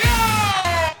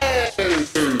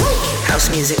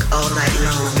house music all night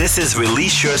long. This is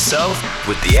Release Yourself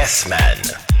with the S-Man.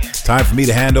 Time for me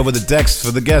to hand over the decks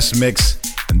for the guest mix.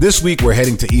 And this week we're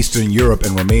heading to Eastern Europe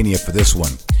and Romania for this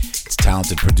one. It's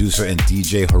talented producer and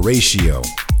DJ Horatio.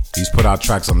 He's put out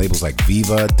tracks on labels like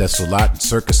VIVA, Desolat, and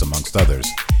Circus, amongst others.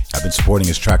 I've been supporting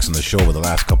his tracks on the show over the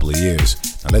last couple of years.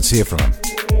 Now let's hear from him.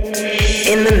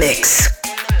 In the mix.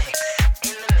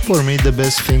 For me, the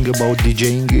best thing about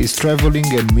DJing is traveling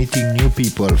and meeting new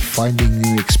people, finding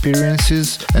new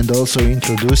experiences, and also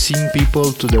introducing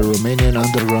people to the Romanian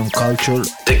underground culture.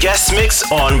 The guest mix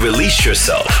on Release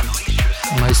Yourself.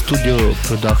 My studio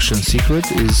production secret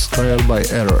is trial by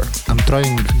error. I'm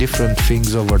trying different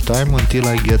things over time until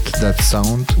I get that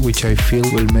sound which I feel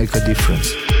will make a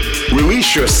difference.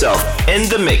 Release Yourself in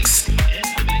the mix.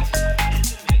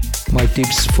 My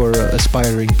tips for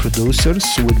aspiring producers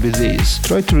would be these.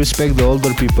 Try to respect the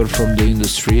older people from the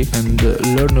industry and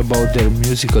learn about their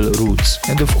musical roots.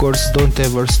 And of course, don't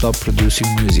ever stop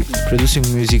producing music. Producing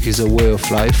music is a way of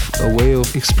life, a way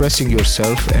of expressing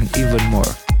yourself, and even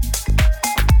more.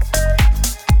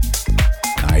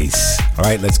 Nice. All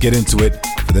right, let's get into it.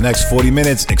 For the next 40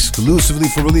 minutes, exclusively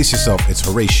for Release Yourself, it's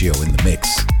Horatio in the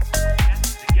mix.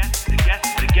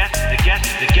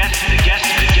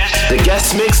 The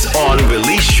guest mix on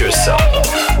Release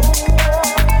Yourself.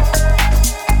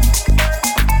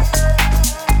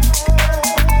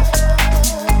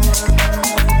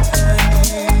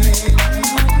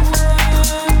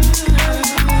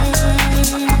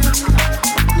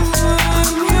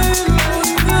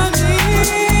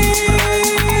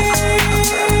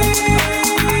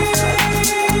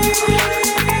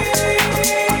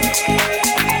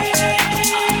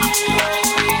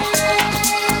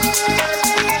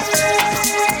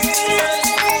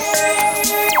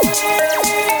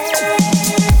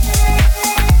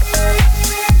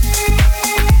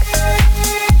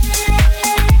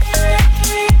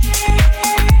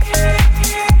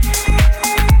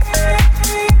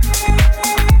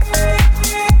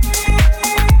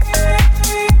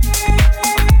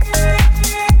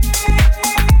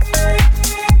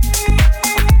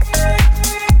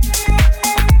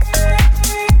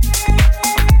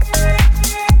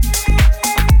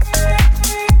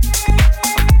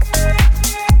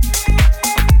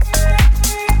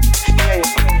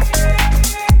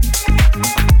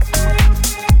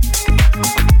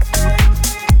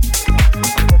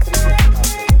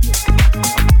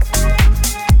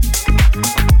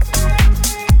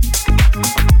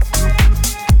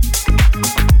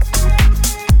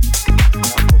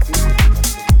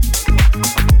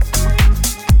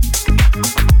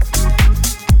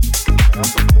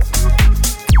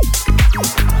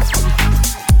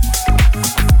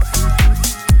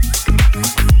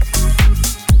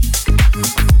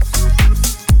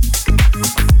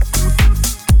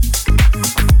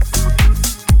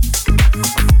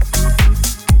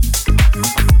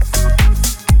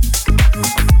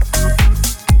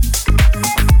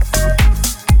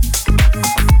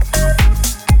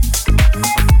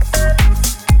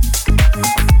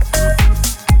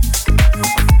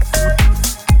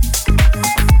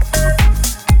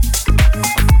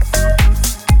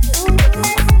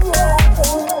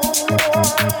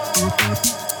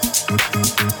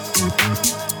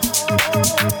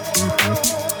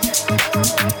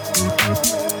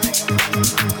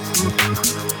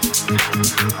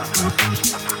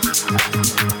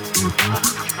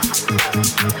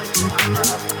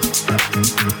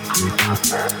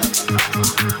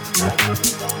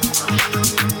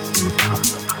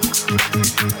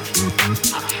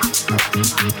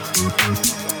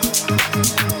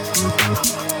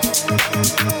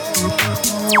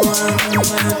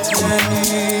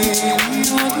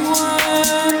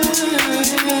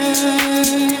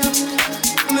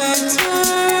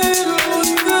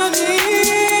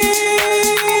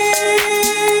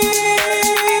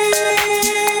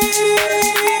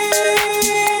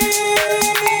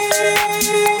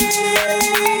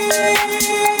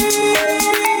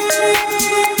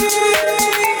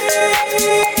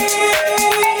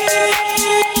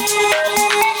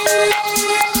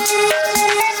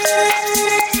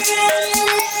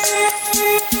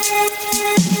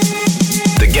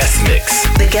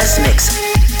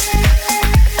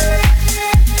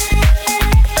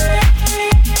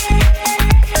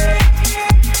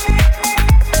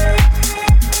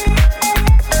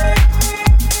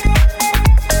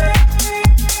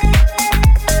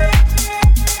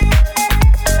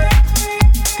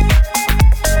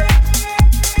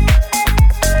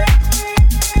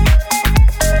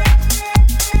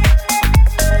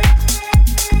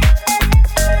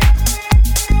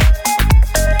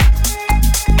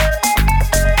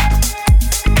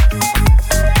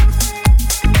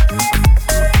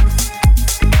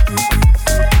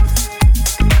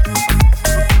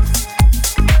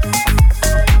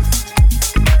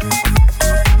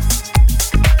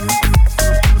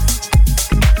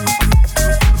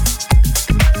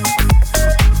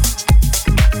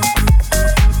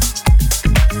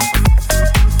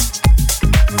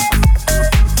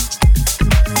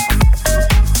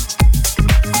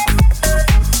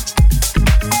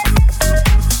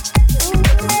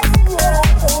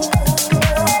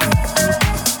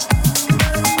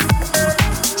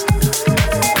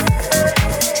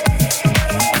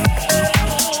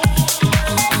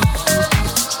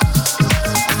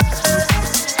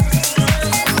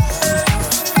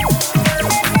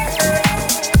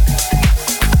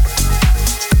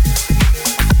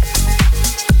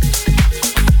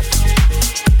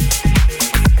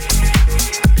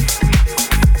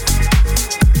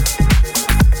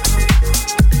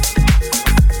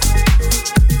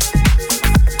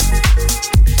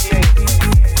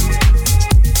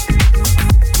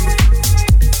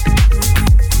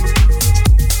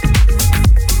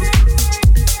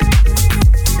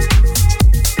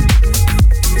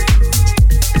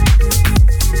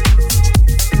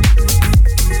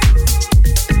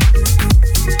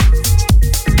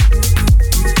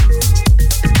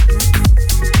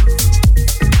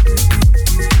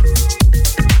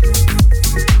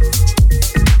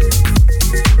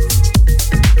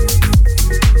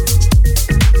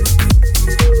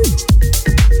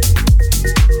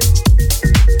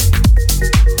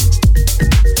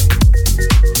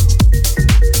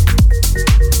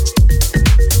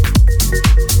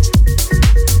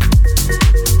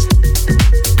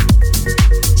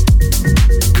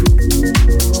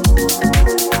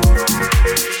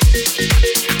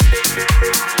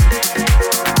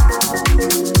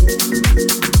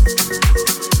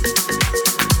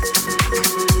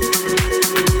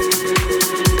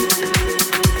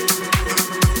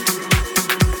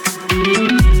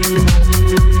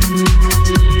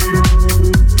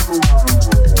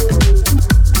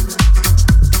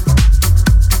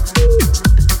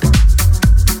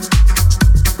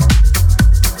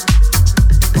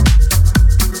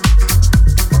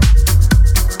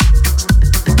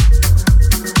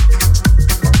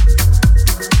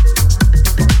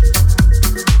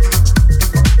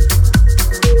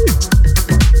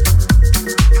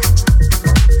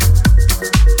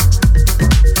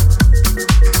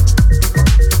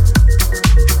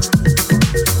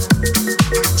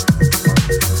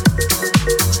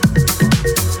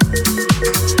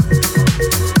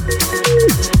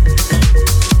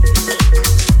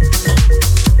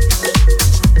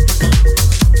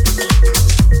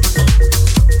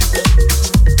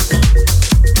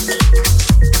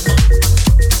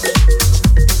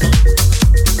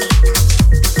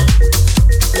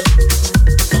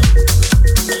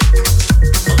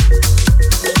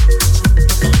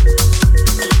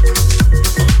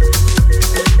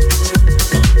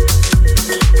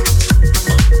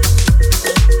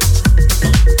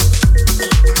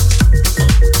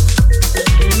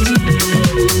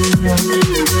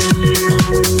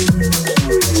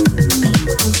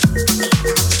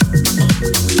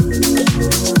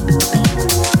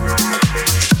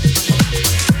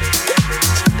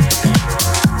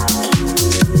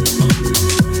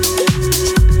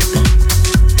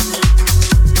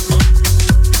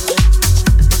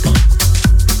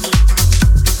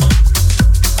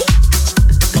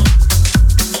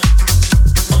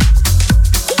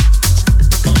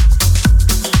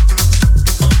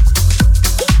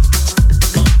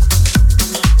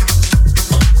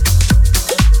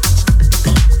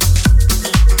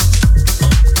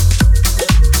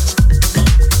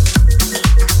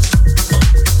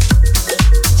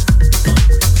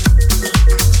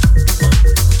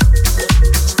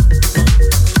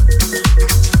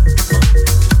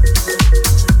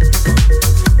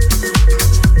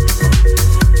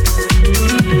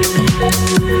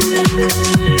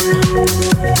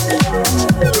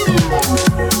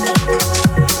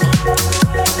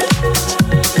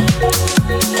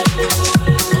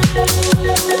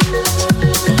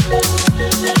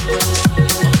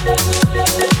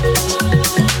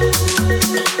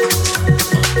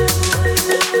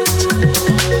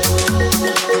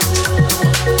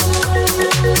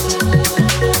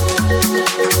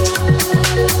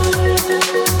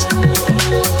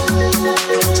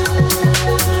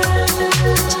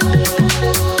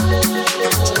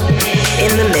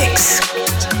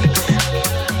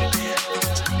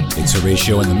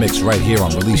 Horatio in the mix right here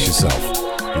on Release Yourself.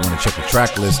 If you want to check the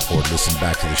track list or listen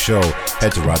back to the show,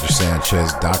 head to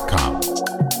RogerSanchez.com.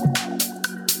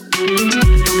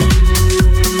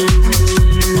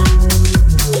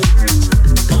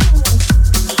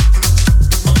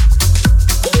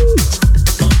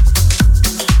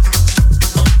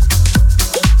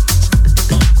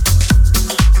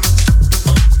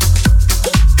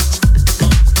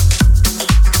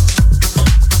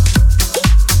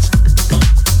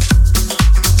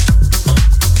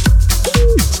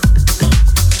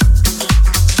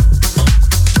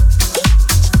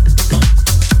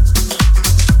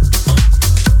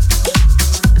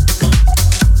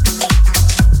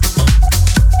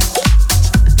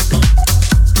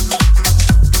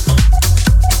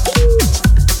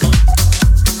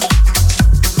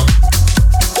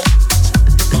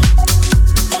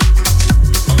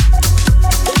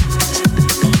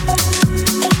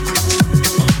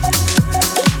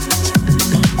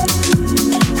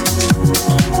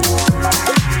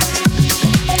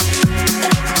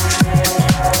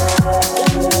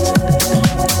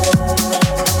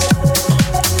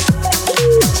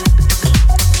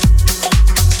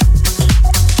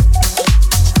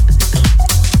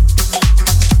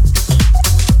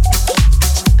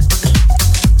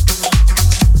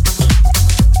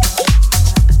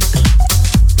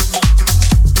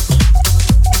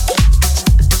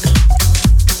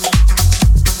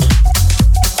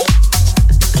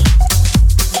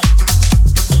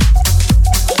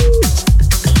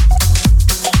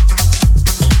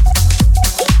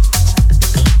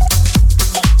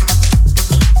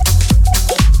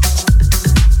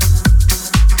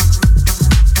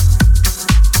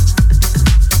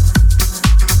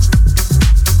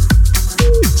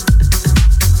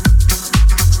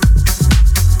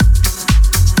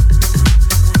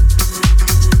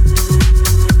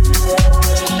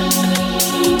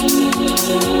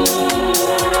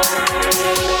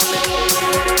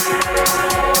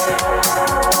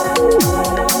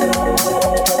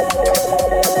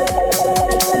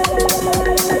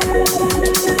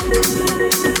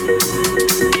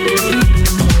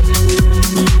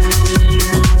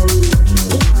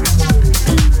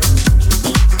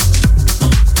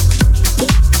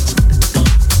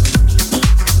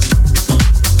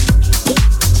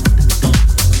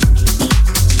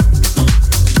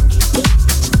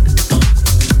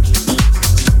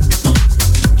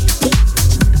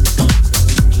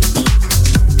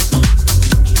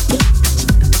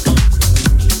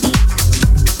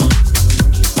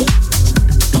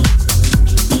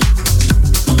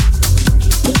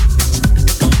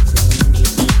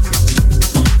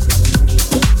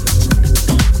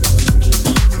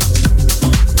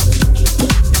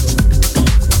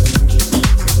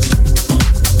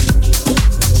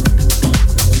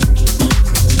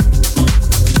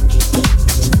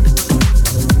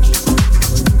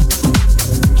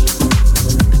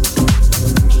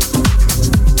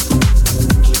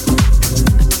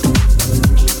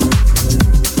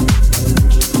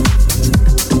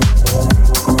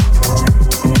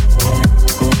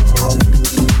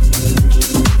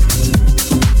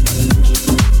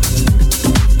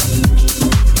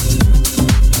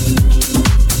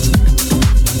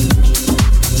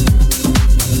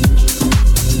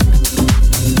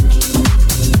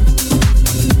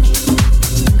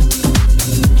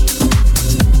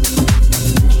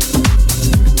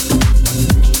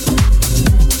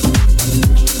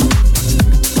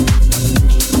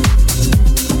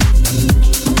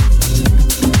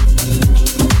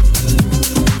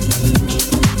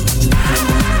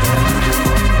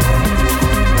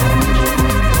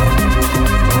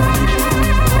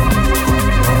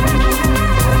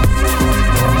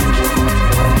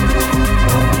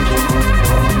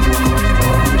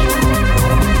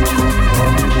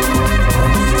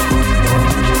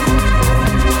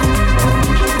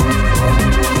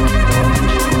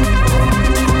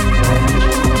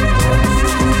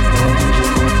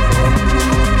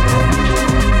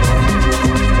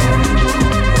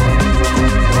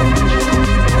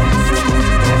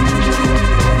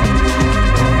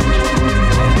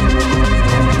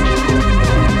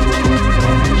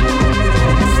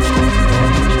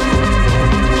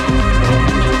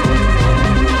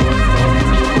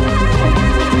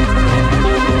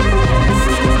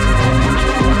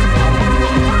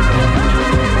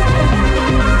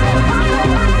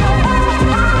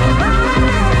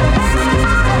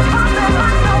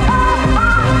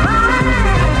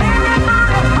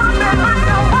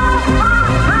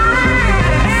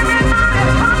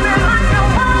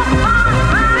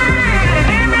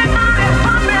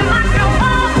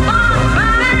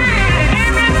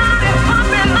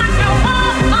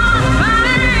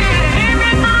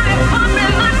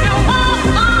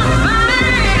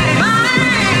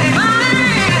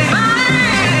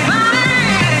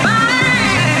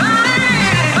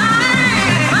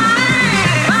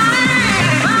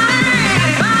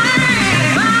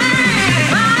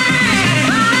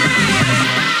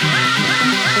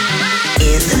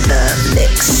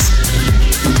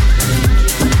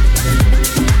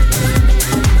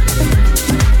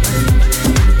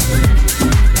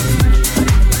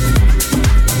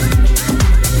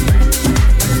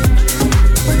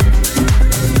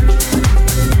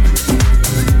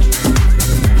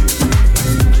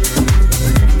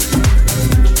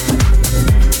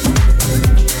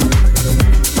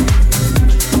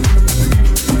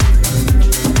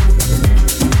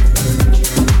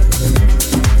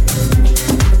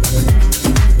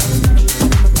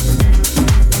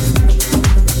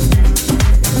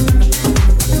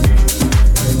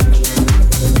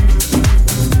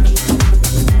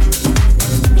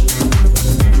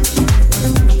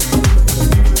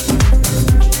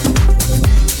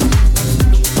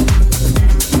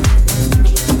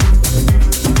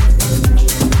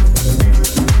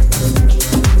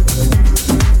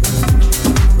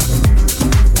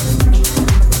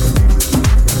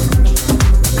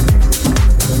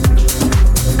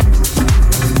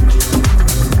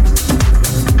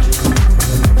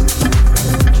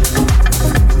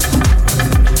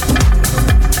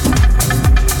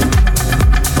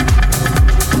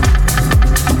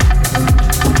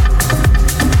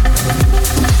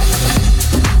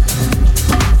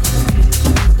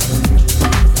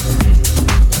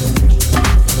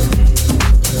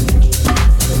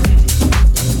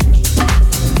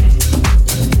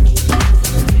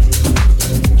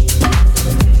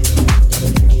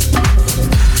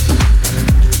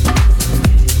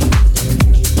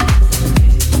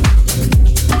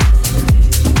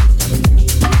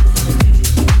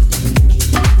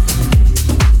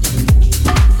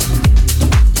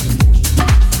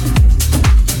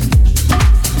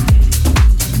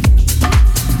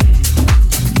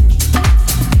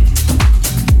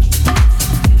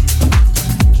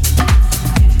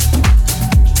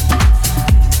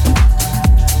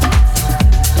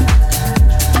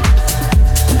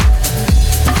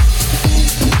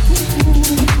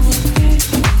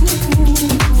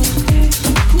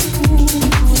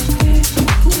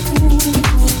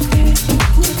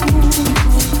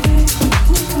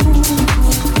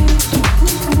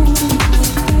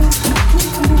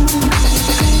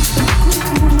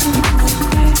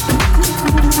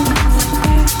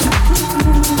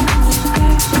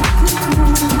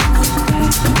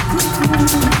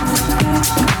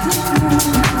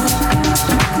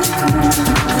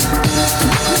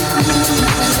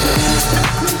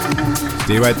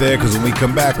 Stay right there, because when we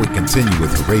come back, we continue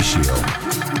with Horatio.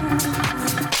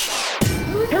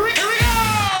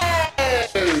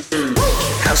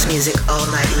 House music all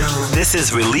night long. This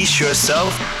is Release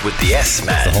Yourself with the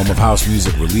S-Man. The home of house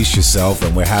music, Release Yourself,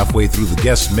 and we're halfway through the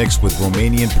guest mix with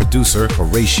Romanian producer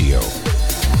Horatio. Did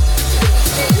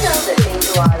you know that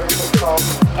Angel Island is called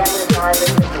Emma's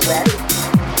Island in the West?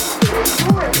 If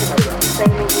you're intimately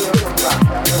sailing here from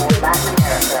Russia or Latin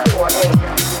America or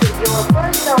Asia, your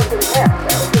first stop in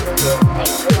America will be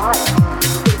Angel Island.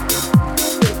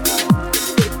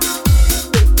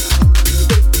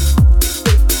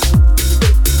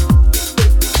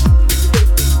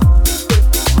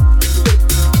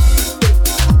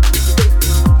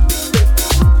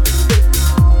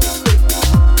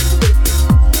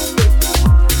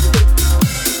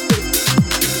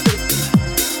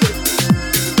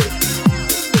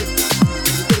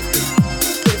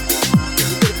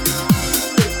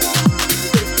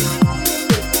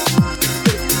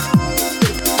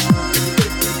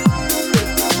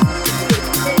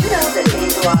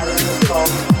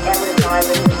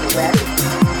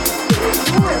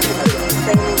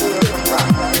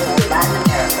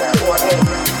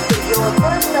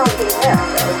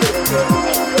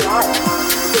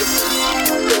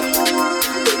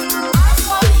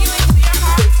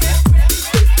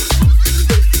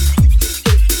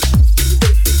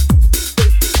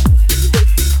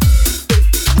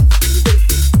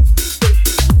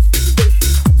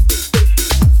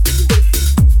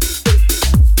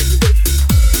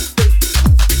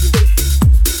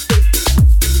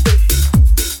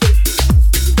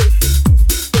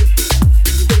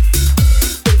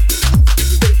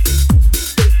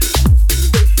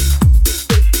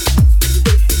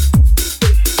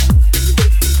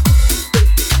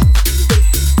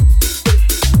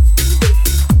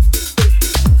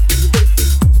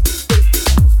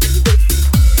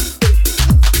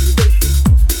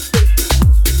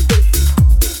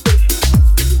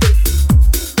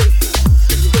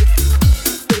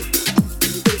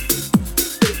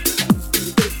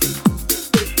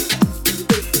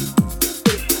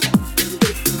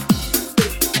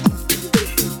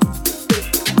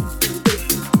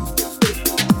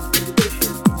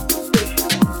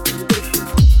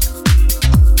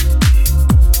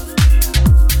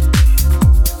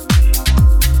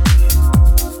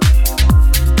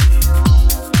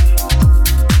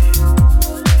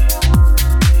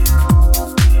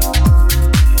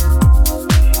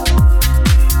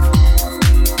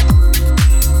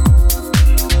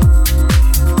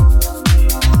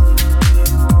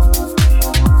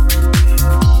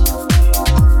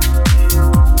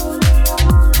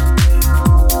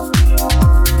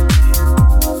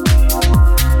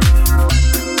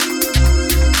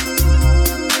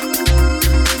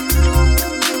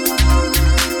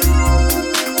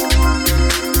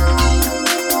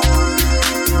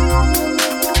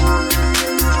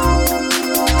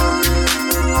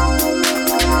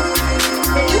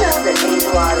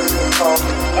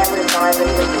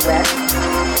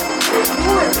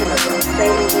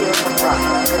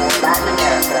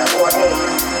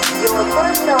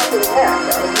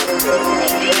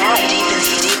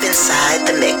 Deep inside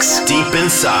the mix. Deep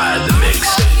inside the mix.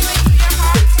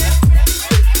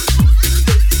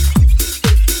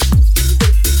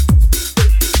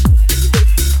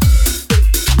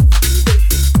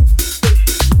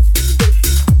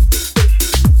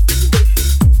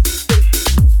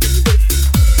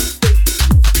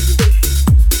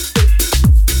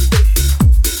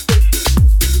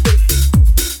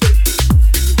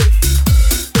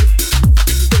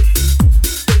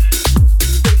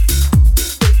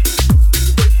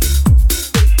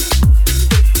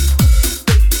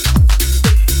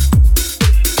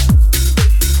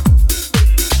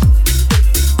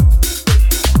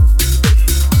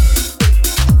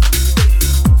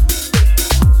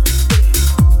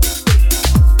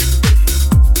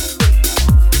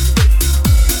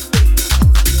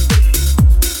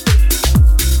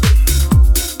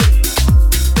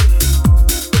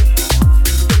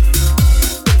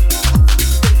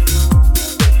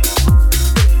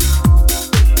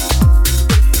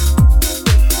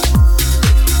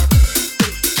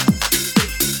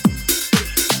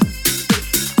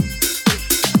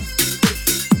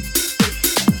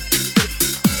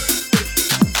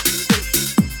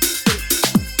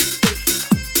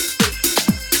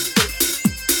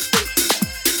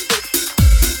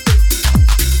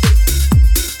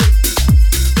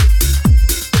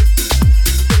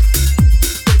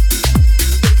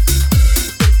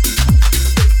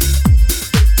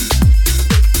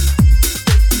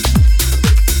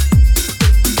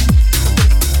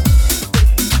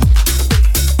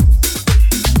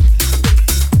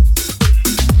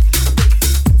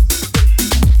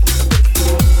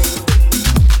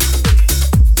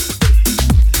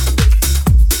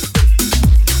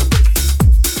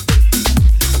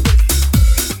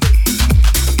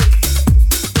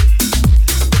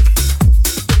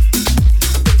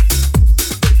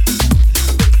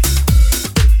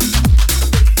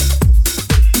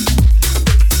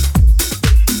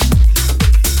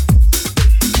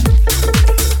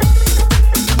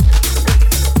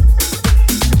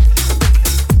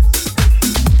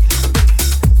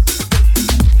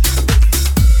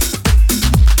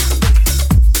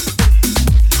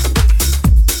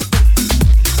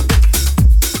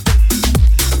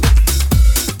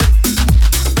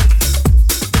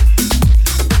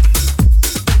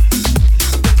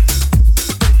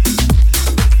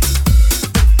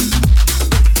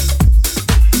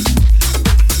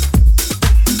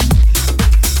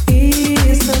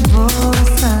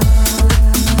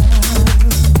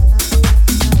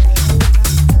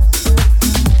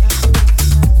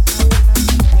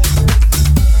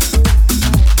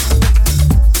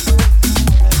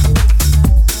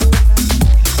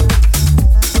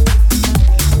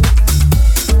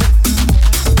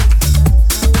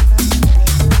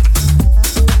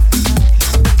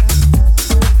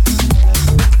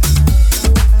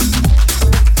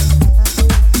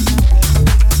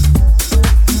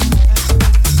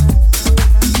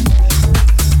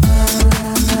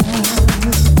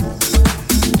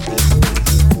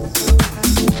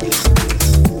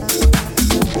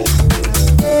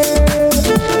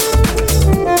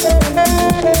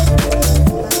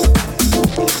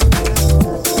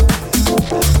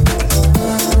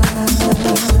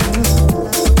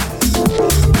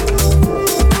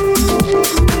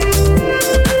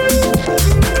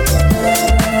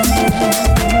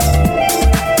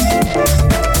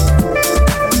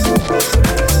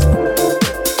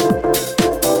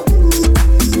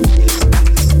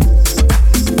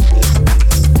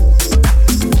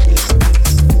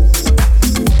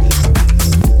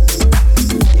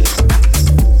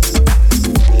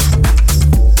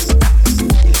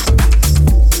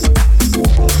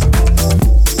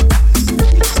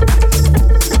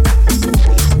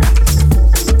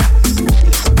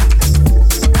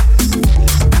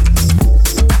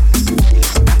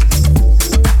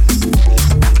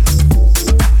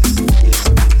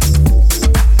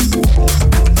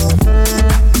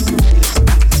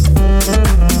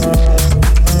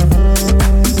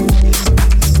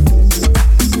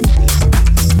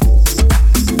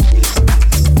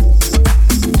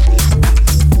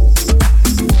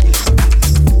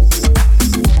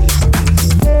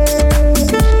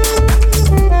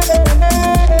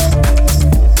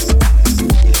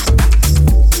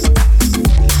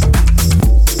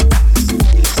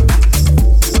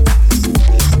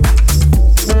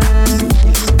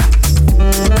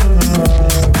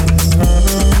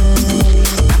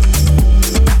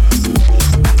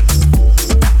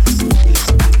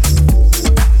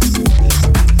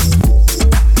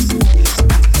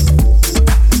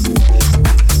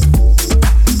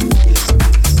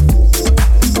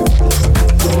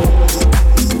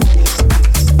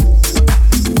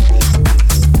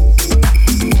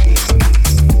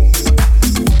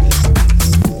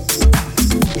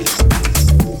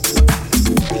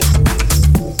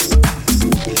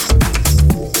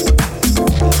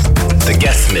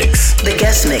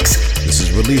 guest mix. This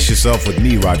is Release Yourself with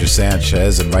me, Roger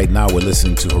Sanchez, and right now we're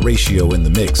listening to Horatio in the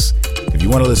Mix. If you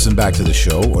want to listen back to the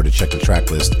show or to check the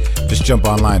track list, just jump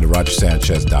online to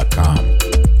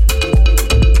rogersanchez.com.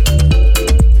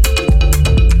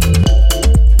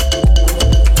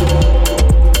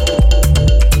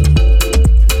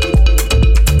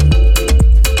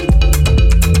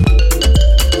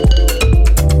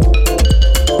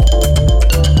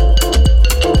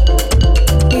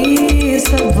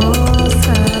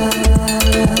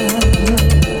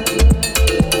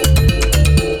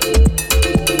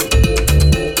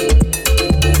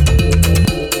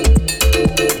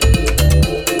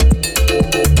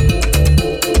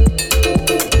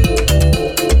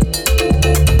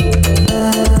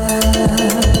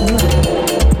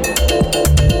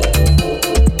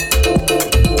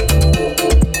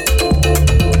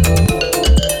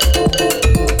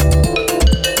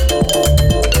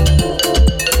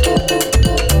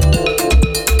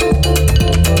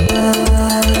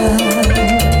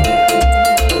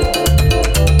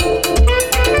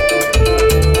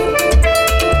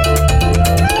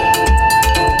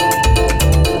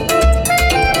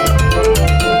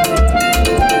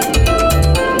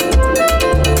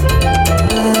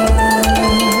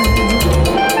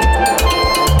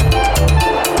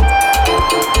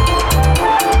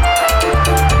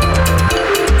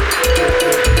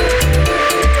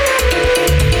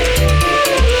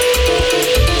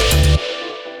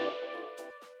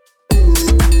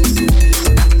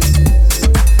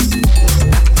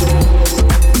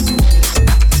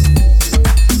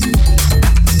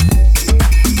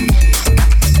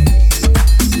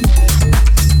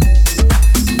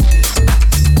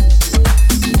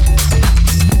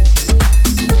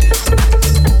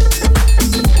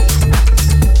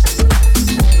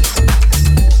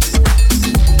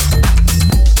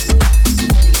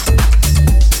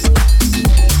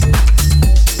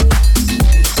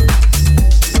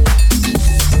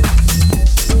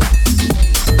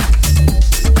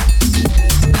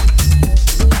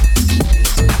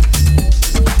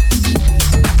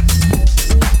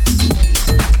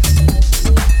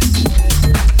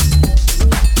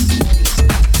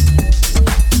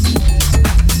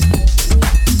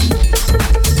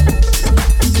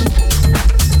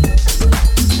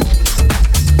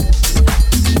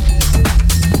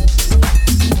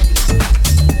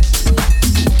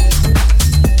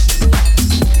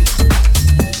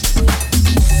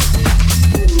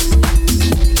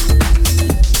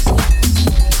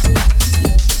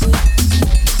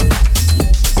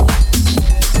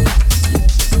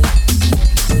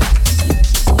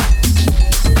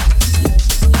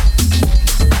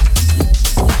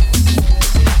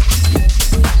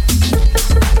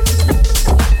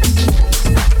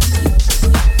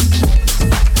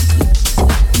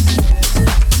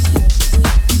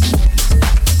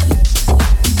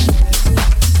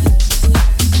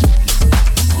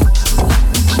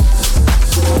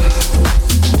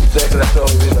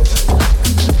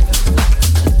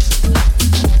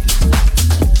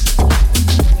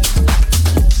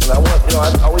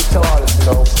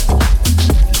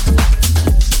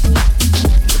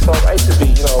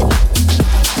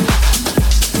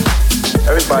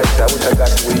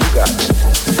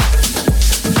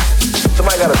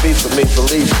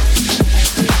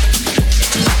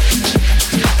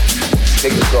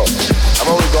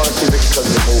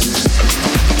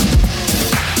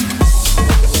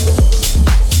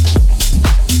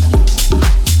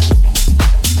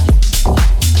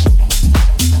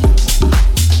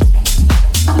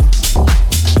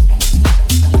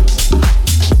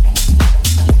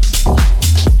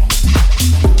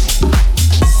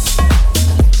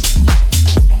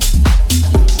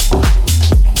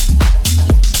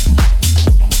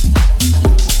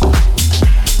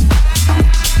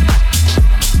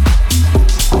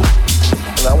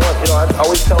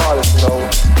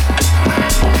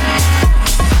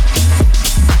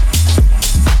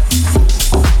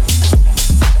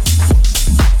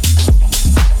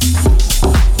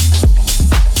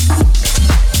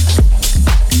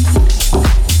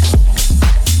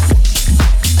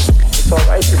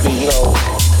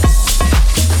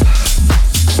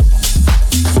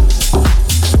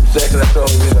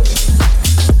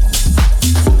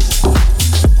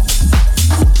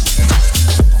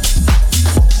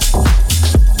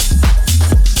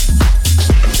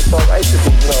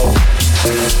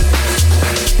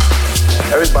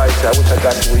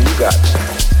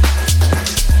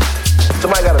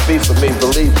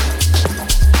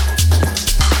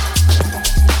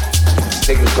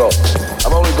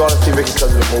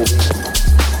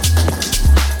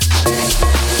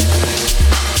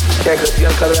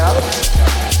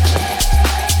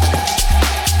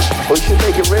 We should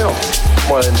make it real.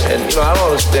 Come on, and you know, I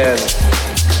don't understand.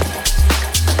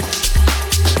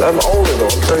 I'm older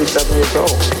though. I'm 37 years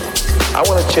old. I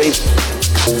want to chase.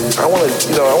 I want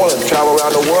to travel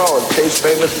around the world and chase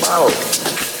famous models.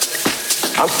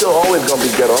 I'm still always gonna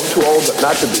be ghetto. I'm too old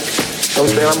not to be. You know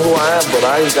what I'm saying? I'm who I am, but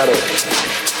I ain't gotta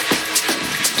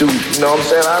do. You know what I'm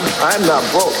saying? I'm not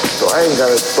broke, so I ain't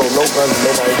gotta throw no guns in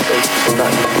nobody's face or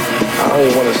nothing. I don't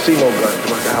even want to see no guns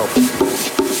if I can help it.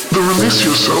 The Release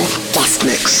Yourself Guest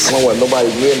Mix. I don't want nobody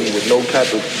near me with no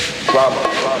type of drama.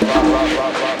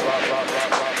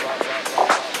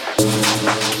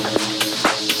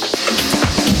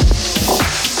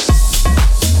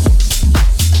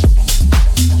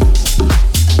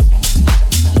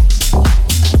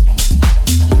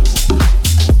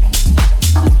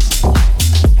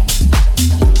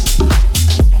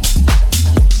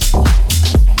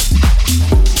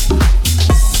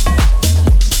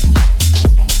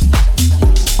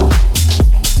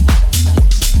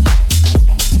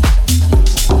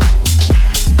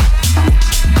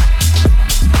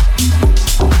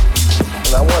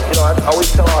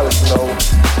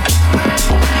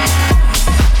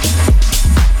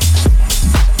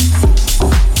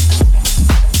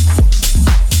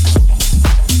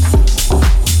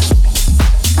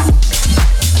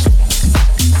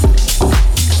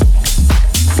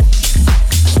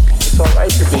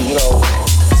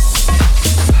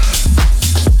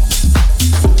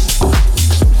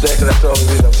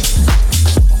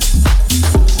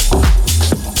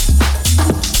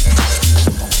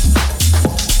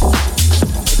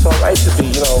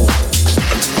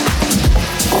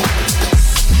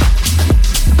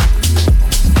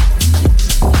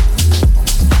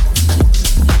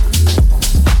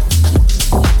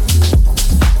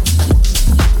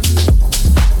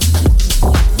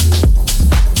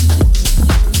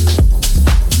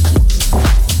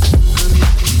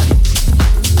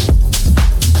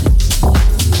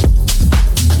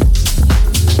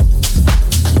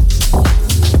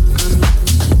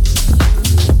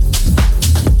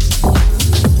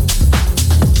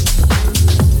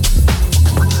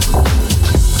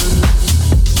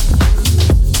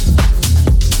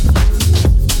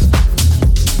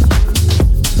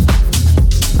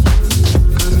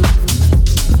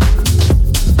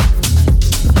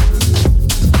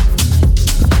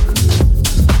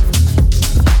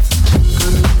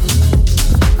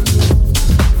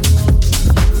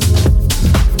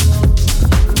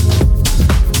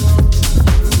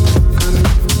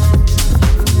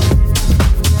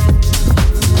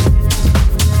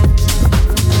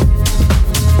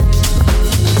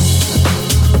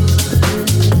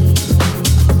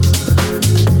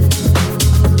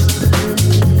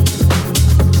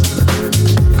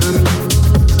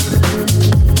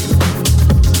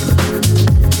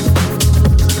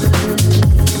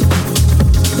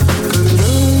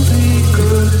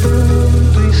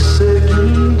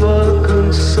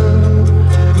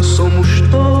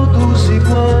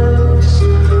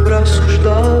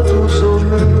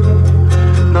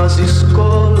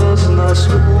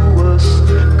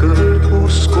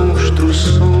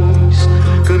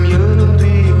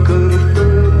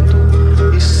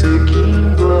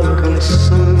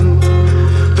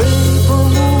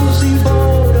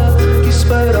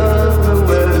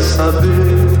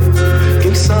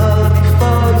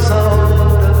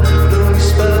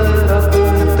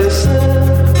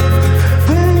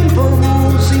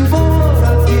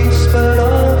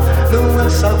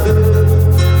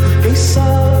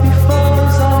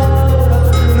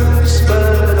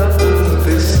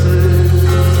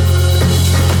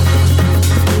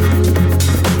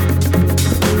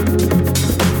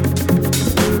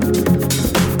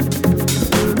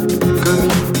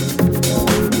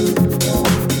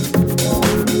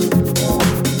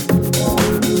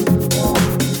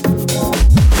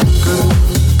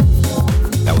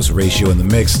 Horatio in the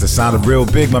mix. That sounded real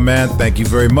big, my man. Thank you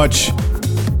very much.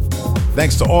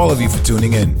 Thanks to all of you for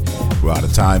tuning in. We're out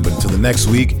of time, but until the next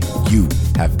week, you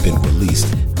have been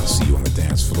released. I'll see you on the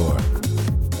dance floor.